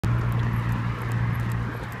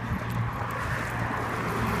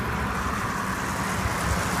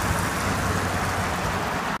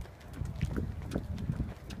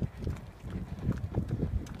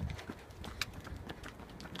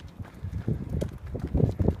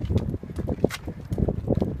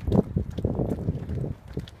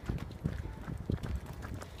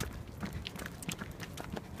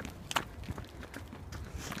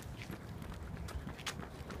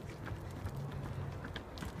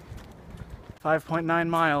5.9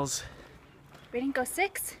 miles. We didn't go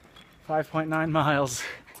 6? 5.9 miles.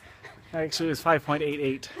 Actually, it was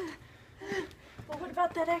 5.88. Well, what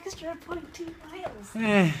about that extra 0.2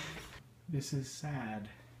 miles? This is sad.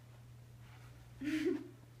 You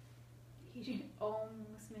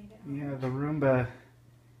almost made it home. Yeah, the Roomba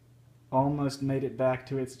almost made it back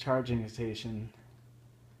to its charging station,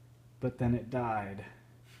 but then it died.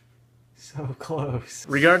 So close.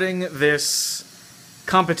 Regarding this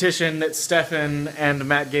competition that Stefan and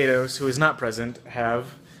Matt Gatos, who is not present,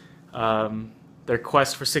 have, their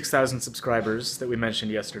quest for 6,000 subscribers that we mentioned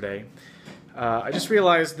yesterday, I just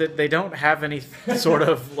realized that they don't have any sort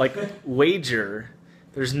of, like, wager.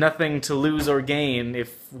 There's nothing to lose or gain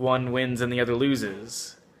if one wins and the other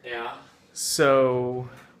loses. Yeah. So,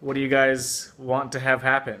 what do you guys want to have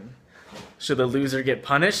happen? Should the loser get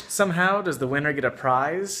punished somehow? Does the winner get a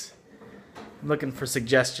prize? I'm looking for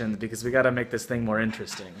suggestions because we gotta make this thing more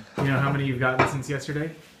interesting. You know how many you've gotten since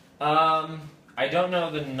yesterday? I don't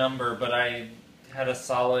know the number, but I had a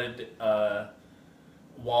solid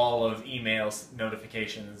wall of emails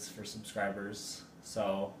notifications for subscribers,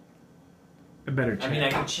 so... I better check. I mean,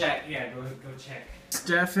 I can check. Yeah, go check.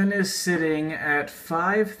 Stefan is sitting at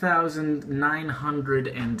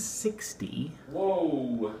 5,960.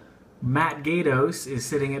 Whoa! Matt Gatos is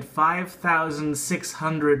sitting at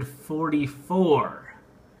 5,644.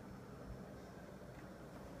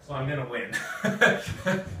 So I'm gonna win.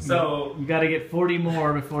 So you gotta get 40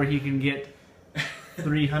 more before he can get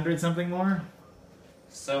 300 something more?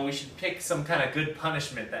 So we should pick some kind of good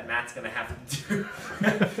punishment that Matt's gonna have to do.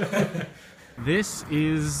 This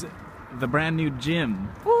is the brand new gym.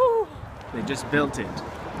 Woo! They just built it.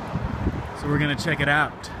 So we're gonna check it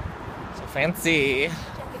out. So fancy.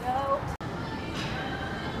 Check it out.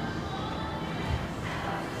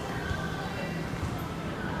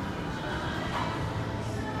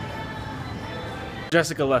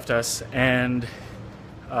 Jessica left us and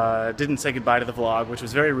didn't say goodbye to the vlog, which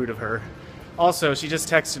was very rude of her. Also, she just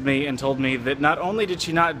texted me and told me that not only did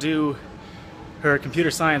she not do her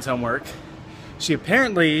computer science homework, she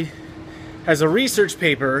apparently has a research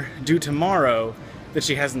paper due tomorrow that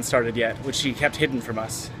she hasn't started yet, which she kept hidden from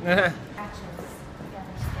us. There's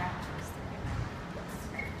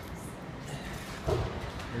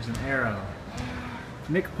an arrow.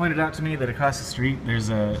 Nick pointed out to me that across the street there's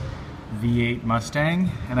a V8 Mustang,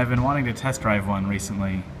 and I've been wanting to test drive one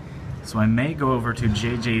recently. So I may go over to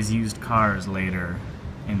JJ's Used Cars later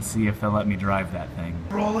and see if they'll let me drive that thing.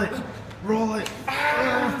 Roll it! Roll it! A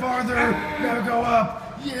little farther! Gotta go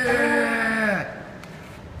up! Yeah!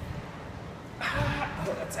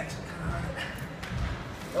 Oh, that's actually kind of hard.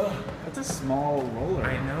 Oh, that's a small roller.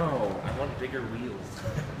 I know. I want bigger wheels.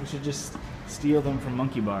 We should just steal them from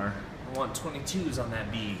Monkey Bar. I want 22s on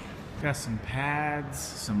that B. Got some pads,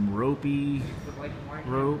 some ropey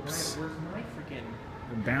ropes, Where's my freaking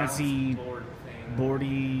bouncy, board thing?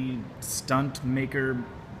 boardy stunt maker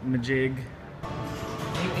majig.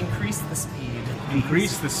 Increase the speed.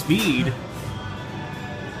 Increase the speed?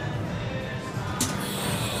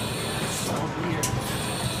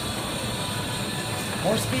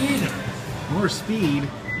 More speed! More speed?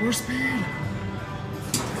 More speed!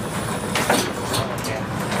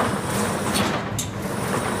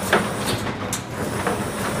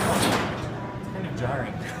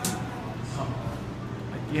 Jarring.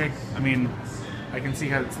 Yeah, I mean, I can see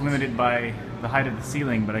how it's limited by the height of the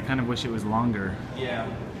ceiling, but I kind of wish it was longer. Yeah.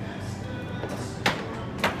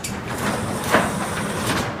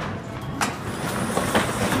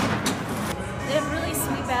 They have really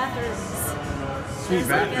sweet bathrooms. Sweet There's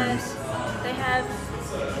bathrooms. They have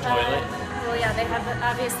Toilet? Well, yeah, they have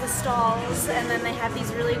obviously stalls, and then they have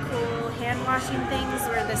these really cool hand washing things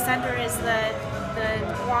where the center is the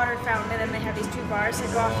water fountain, and they have these two bars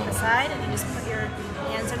that go off to the side, and you just put your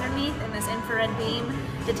hands underneath, and this infrared beam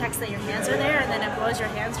detects that your hands are there, and then it blows your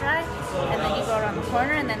hands dry, and then you go around the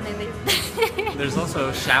corner, and then they leave. There's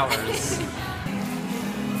also showers.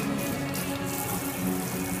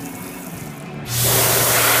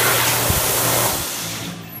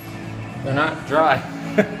 They're not dry.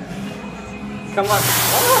 Come on.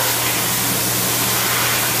 Oh!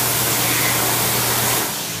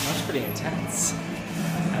 That's pretty intense.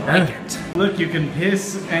 I like it. Look, you can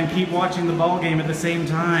piss and keep watching the ball game at the same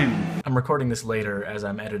time. I'm recording this later as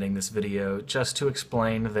I'm editing this video just to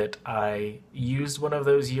explain that I used one of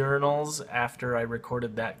those urinals after I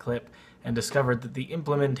recorded that clip and discovered that the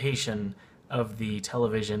implementation of the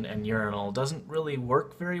television and urinal doesn't really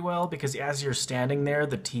work very well because as you're standing there,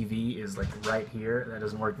 the TV is like right here. That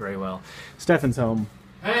doesn't work very well. Stefan's home.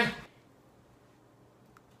 Huh?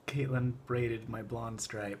 Katelyn braided my blonde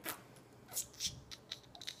stripe.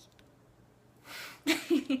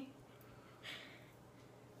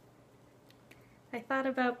 thought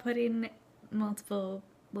about putting multiple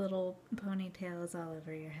little ponytails all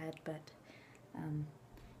over your head, but I'm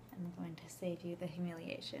going to save you the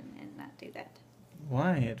humiliation and not do that.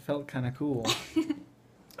 Why? It felt kind of cool.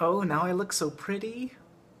 Oh, now I look so pretty?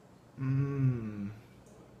 Maybe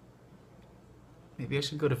I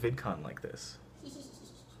should go to VidCon like this.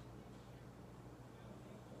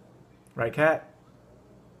 Right, Kat?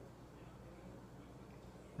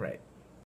 Right.